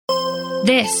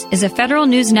This is a Federal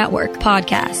News Network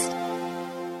podcast.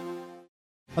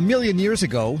 A million years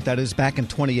ago, that is back in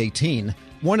 2018,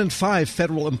 1 in 5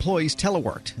 federal employees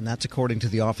teleworked, and that's according to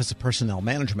the Office of Personnel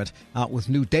Management, out with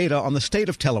new data on the state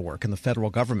of telework in the federal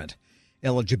government.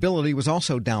 Eligibility was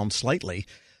also down slightly.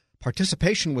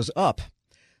 Participation was up.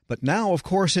 But now, of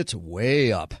course, it's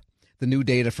way up. The new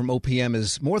data from OPM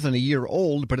is more than a year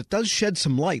old, but it does shed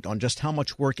some light on just how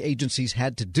much work agencies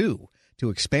had to do to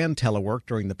expand telework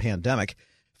during the pandemic.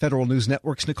 Federal News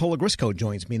Network's Nicole Ogrysko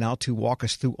joins me now to walk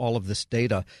us through all of this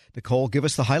data. Nicole, give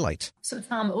us the highlights. So,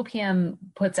 Tom, OPM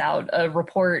puts out a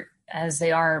report, as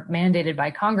they are mandated by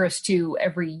Congress to,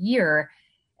 every year.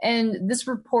 And this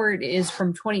report is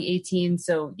from 2018.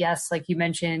 So, yes, like you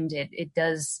mentioned, it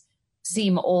does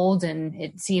seem old, and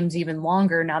it seems even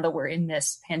longer now that we're in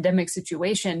this pandemic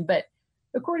situation. But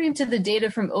according to the data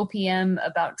from OPM,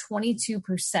 about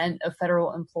 22% of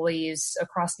federal employees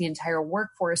across the entire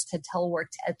workforce had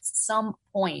teleworked at some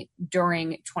point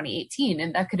during 2018.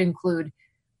 And that could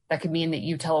mean that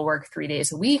you telework 3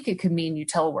 days a week. It could mean you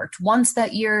teleworked once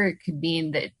that year. It could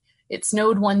mean that it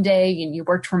snowed one day and you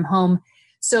worked from home.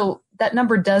 So that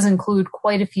number does include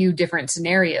quite a few different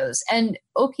scenarios. And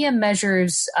OPM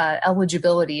measures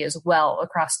eligibility as well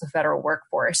across the federal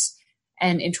workforce.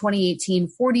 And in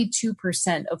 2018,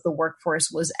 42% of the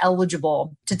workforce was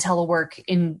eligible to telework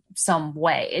in some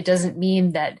way. It doesn't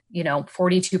mean that,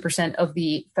 42% of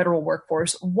the federal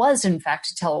workforce was in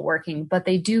fact teleworking, but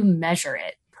they do measure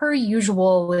it. Per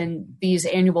usual in these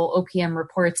annual OPM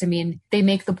reports, they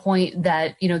make the point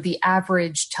that, the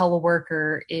average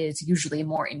teleworker is usually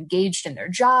more engaged in their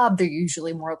job. They're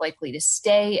usually more likely to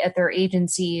stay at their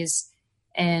agencies,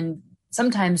 and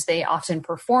sometimes they often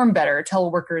perform better.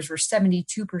 Teleworkers were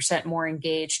 72% more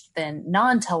engaged than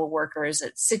non-teleworkers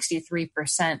at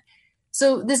 63%.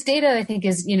 So this data, I think,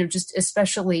 is, just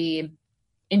especially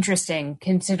interesting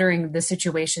considering the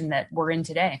situation that we're in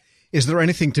today. Is there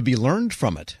anything to be learned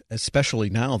from it, especially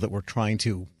now that we're trying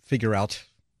to figure out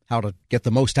how to get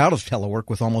the most out of telework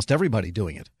with almost everybody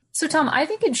doing it? So, Tom, I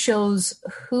think it shows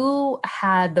who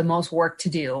had the most work to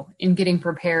do in getting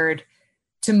prepared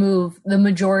to move the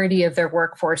majority of their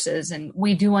workforces. And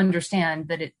we do understand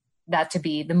that to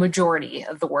be the majority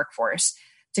of the workforce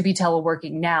to be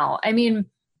teleworking now.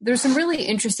 There's some really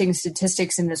interesting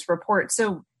statistics in this report.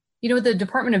 So, the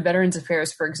Department of Veterans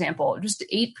Affairs, for example, just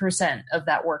 8% of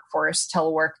that workforce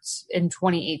teleworked in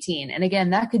 2018. And again,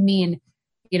 that could mean,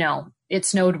 it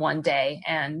snowed one day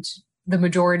and the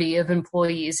majority of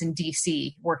employees in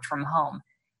DC worked from home.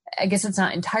 I guess it's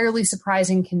not entirely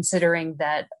surprising considering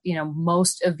that,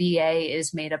 most of VA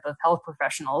is made up of health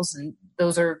professionals, and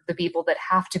those are the people that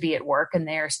have to be at work, and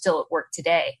they are still at work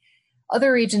today.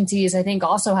 Other agencies, I think,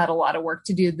 also had a lot of work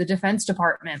to do. The Defense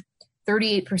Department,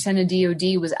 38% of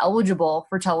DoD was eligible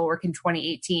for telework in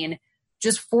 2018.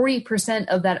 Just 40%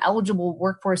 of that eligible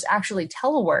workforce actually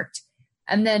teleworked.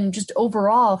 And then just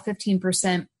overall,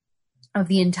 15% of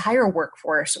the entire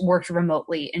workforce worked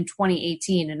remotely in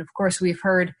 2018. And of course, we've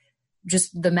heard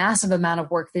just the massive amount of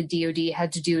work that DoD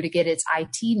had to do to get its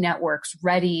IT networks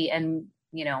ready and,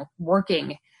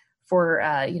 working for,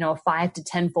 a 5 to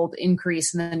 10-fold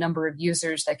increase in the number of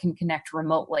users that can connect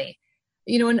remotely.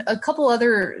 And a couple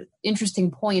other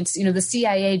interesting points, the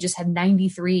CIA just had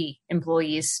 93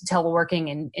 employees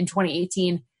teleworking in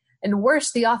 2018. And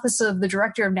worse, the Office of the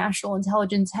Director of National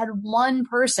Intelligence had one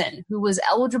person who was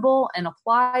eligible and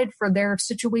applied for their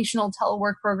situational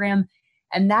telework program.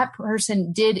 And that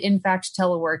person did, in fact,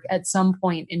 telework at some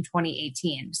point in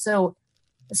 2018. So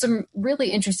some really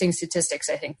interesting statistics,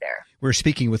 I think, there. We're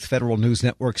speaking with Federal News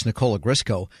Network's Nicole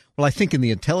Ogrysko. Well, I think in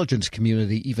the intelligence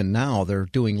community, even now, they're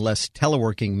doing less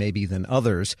teleworking maybe than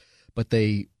others, but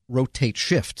they rotate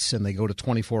shifts and they go to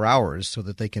 24 hours so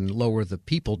that they can lower the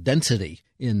people density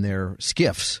in their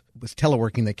SCIFs. With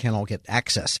teleworking, they can't all get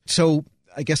access. So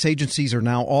I guess agencies are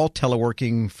now all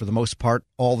teleworking for the most part,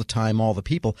 all the time, all the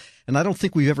people. And I don't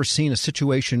think we've ever seen a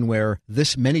situation where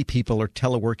this many people are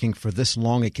teleworking for this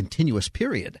long a continuous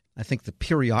period. I think the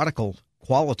periodical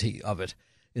quality of it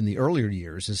in the earlier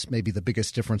years is maybe the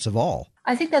biggest difference of all.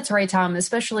 I think that's right, Tom,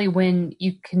 especially when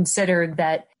you consider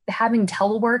that having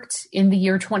teleworked in the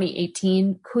year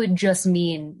 2018 could just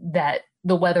mean that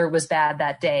the weather was bad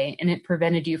that day and it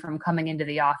prevented you from coming into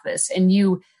the office. And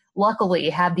you luckily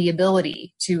had the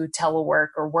ability to telework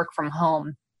or work from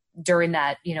home during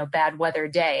that, bad weather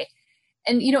day.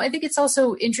 And, I think it's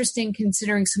also interesting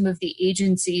considering some of the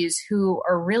agencies who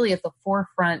are really at the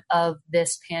forefront of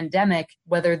this pandemic,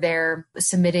 whether they're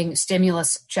submitting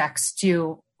stimulus checks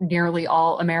to nearly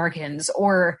all Americans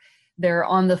or they're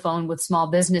on the phone with small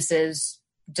businesses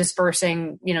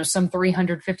dispersing, some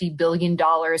 $350 billion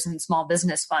in small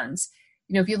business funds.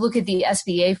 If you look at the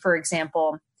SBA, for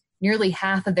example, nearly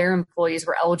half of their employees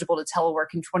were eligible to telework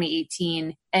in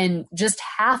 2018, and just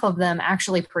half of them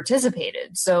actually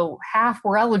participated. So half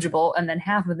were eligible, and then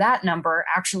half of that number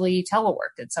actually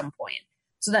teleworked at some point.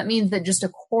 So that means that just a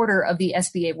quarter of the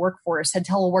SBA workforce had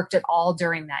teleworked at all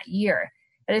during that year.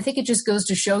 And I think it just goes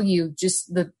to show you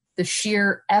just the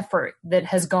sheer effort that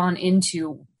has gone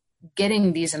into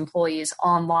getting these employees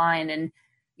online and,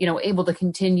 able to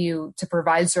continue to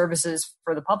provide services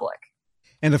for the public.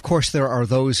 And of course, there are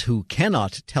those who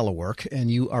cannot telework,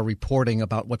 and you are reporting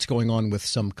about what's going on with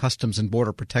some Customs and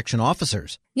Border Protection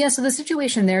officers. Yeah, so the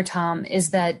situation there, Tom,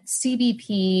 is that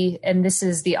CBP, and this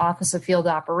is the Office of Field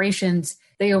Operations,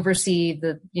 they oversee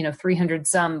the 300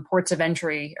 some ports of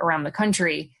entry around the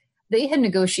country. They had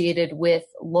negotiated with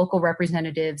local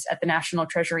representatives at the National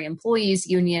Treasury Employees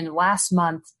Union last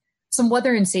month some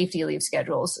weather and safety leave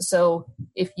schedules. So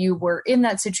if you were in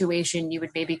that situation, you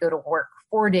would maybe go to work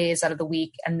 4 days out of the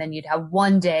week, and then you'd have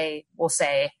 1 day, we'll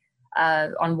say,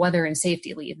 on weather and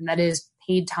safety leave. And that is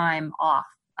paid time off,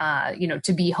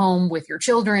 to be home with your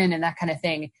children and that kind of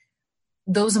thing.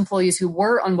 Those employees who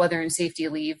were on weather and safety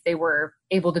leave, they were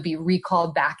able to be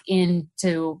recalled back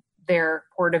into their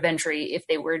port of entry if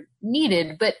they were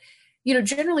needed. But,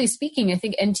 generally speaking, I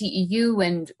think NTEU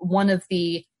and one of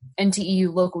the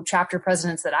NTEU local chapter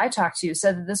presidents that I talked to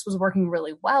said that this was working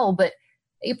really well. But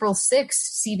April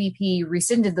 6th, CBP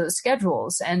rescinded those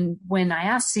schedules. And when I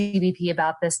asked CBP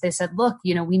about this, they said, look,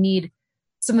 we need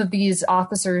some of these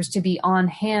officers to be on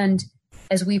hand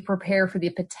as we prepare for the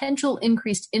potential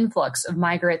increased influx of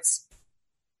migrants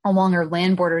along our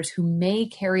land borders who may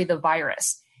carry the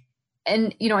virus.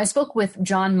 And, I spoke with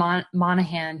John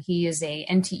Monahan. He is a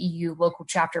NTEU local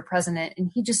chapter president. And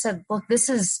he just said, look, this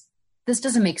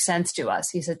doesn't make sense to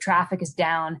us. He said traffic is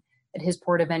down at his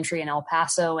port of entry in El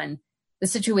Paso, and the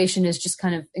situation is just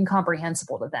kind of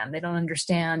incomprehensible to them. They don't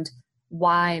understand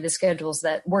why the schedules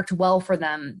that worked well for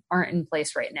them aren't in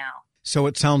place right now. So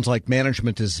it sounds like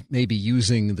management is maybe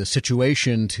using the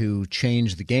situation to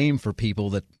change the game for people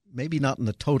that maybe not in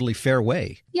a totally fair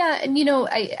way. Yeah. And,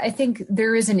 I think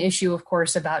there is an issue, of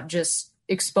course, about just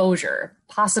exposure,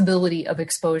 possibility of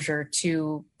exposure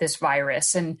to this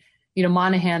virus. And,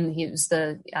 Monahan, he was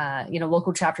the,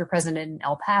 local chapter president in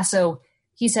El Paso.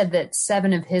 He said that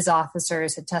 7 of his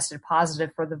officers had tested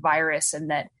positive for the virus, and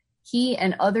that he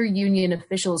and other union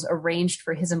officials arranged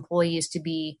for his employees to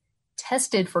be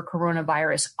tested for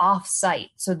coronavirus off-site.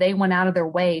 So they went out of their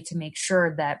way to make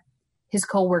sure that his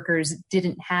coworkers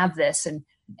didn't have this. And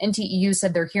NTEU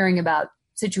said they're hearing about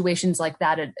situations like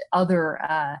that at other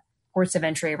ports of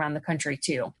entry around the country,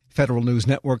 too. Federal News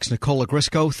Network's Nicola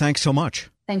Grisco, thanks so much.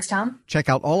 Thanks, Tom. Check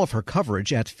out all of her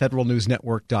coverage at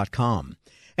federalnewsnetwork.com.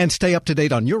 And stay up to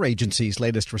date on your agency's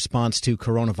latest response to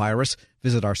coronavirus.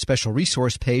 Visit our special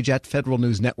resource page at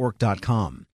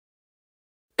federalnewsnetwork.com.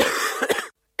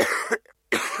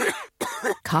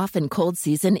 Cough and cold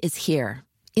season is here.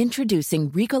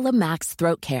 Introducing Ricola Max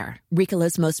Throat Care,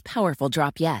 Ricola's most powerful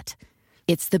drop yet.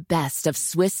 It's the best of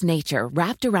Swiss nature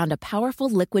wrapped around a powerful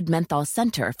liquid menthol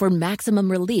center for maximum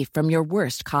relief from your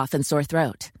worst cough and sore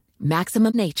throat.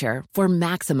 Maximum nature for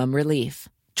maximum relief.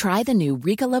 Try the new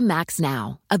Ricola Max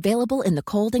now, available in the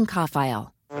cold and cough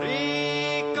aisle.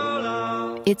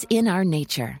 Ricola. It's in our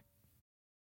nature.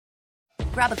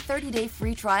 Grab a 30-day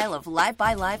free trial of Live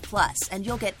by Live Plus, and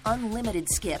you'll get unlimited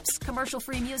skips,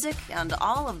 commercial-free music, and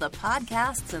all of the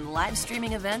podcasts and live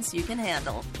streaming events you can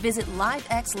handle. Visit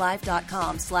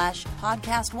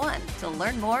livexlive.com/podcast1 to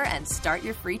learn more and start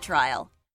your free trial.